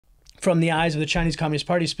from the eyes of the Chinese Communist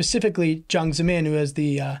Party, specifically Jiang Zemin, who was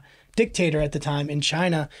the dictator at the time in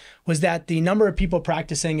China, was that the number of people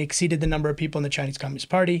practicing exceeded the number of people in the Chinese Communist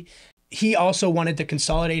Party. He also wanted to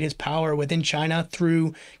consolidate his power within China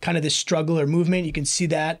through kind of this struggle or movement. You can see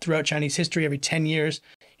that throughout Chinese history. Every 10 years,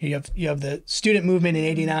 you have the student movement in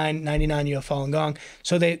 89, 99, you have Falun Gong.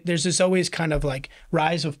 So there's this always kind of like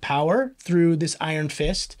rise of power through this iron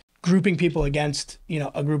fist, grouping people against,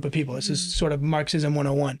 a group of people. This is sort of Marxism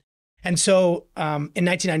 101. And so in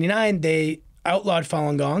 1999, they outlawed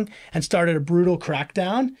Falun Gong and started a brutal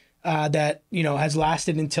crackdown that, has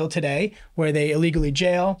lasted until today, where they illegally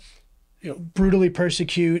jail, brutally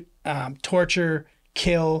persecute, torture,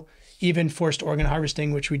 kill, even forced organ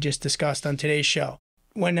harvesting, which we just discussed on today's show.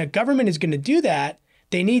 When a government is going to do that,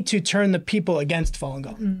 they need to turn the people against Falun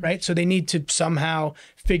Gong, right? So they need to somehow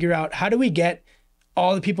figure out, how do we get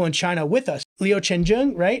all the people in China with us? Liu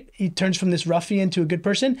Chenjung, right? He turns from this ruffian to a good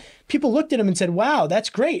person. People looked at him and said, wow, that's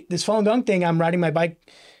great. This Falun Gong thing, I'm riding my bike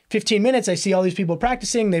 15 minutes. I see all these people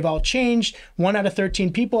practicing. They've all changed. 1 out of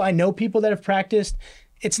 13 people. I know people that have practiced.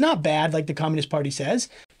 It's not bad, like the Communist Party says,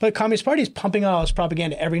 but the Communist Party is pumping out all this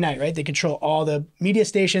propaganda every night, right? They control all the media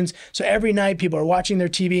stations. So every night people are watching their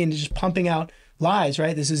TV and just pumping out lies,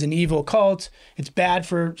 right? This is an evil cult. It's bad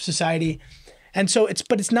for society. And so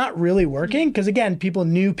but it's not really working because, again, people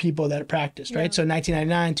knew people that practiced, right? So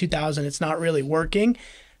 1999, 2000, it's not really working.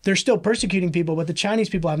 They're still persecuting people, but the Chinese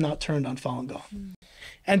people have not turned on Falun Gong.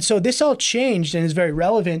 And so this all changed and is very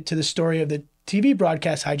relevant to the story of the TV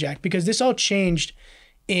broadcast hijack, because this all changed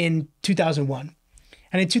in 2001.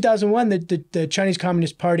 And in 2001, the Chinese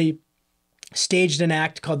Communist Party staged an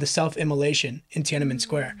act called the self-immolation in Tiananmen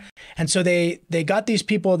Square. And so they got these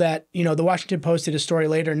people that, the Washington Post did a story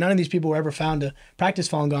later, none of these people were ever found to practice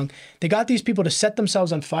Falun Gong. They got these people to set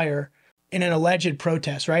themselves on fire in an alleged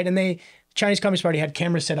protest, right? And the Chinese Communist Party had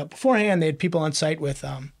cameras set up beforehand. They had people on site with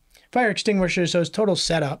fire extinguishers, so it was total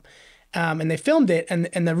setup. And they filmed it.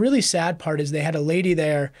 And the really sad part is they had a lady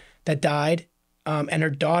there that died, and her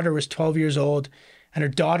daughter was 12 years old, and her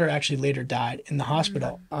daughter actually later died in the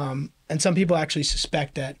hospital. And some people actually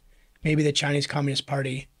suspect that maybe the Chinese Communist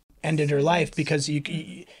Party ended her life because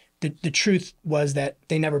the truth was that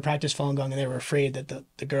they never practiced Falun Gong and they were afraid that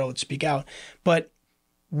the girl would speak out. But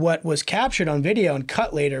what was captured on video and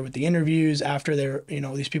cut later with the interviews after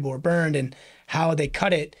these people were burned and how they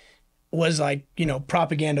cut it was like,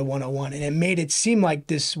 propaganda 101. And it made it seem like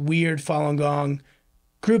this weird Falun Gong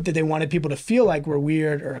group that they wanted people to feel like were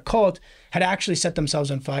weird or a cult had actually set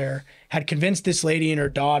themselves on fire, had convinced this lady and her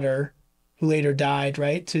daughter, who later died,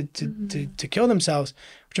 right, to kill themselves,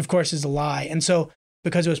 which of course is a lie. And so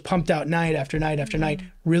because it was pumped out night after night after night,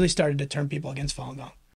 really started to turn people against Falun Gong.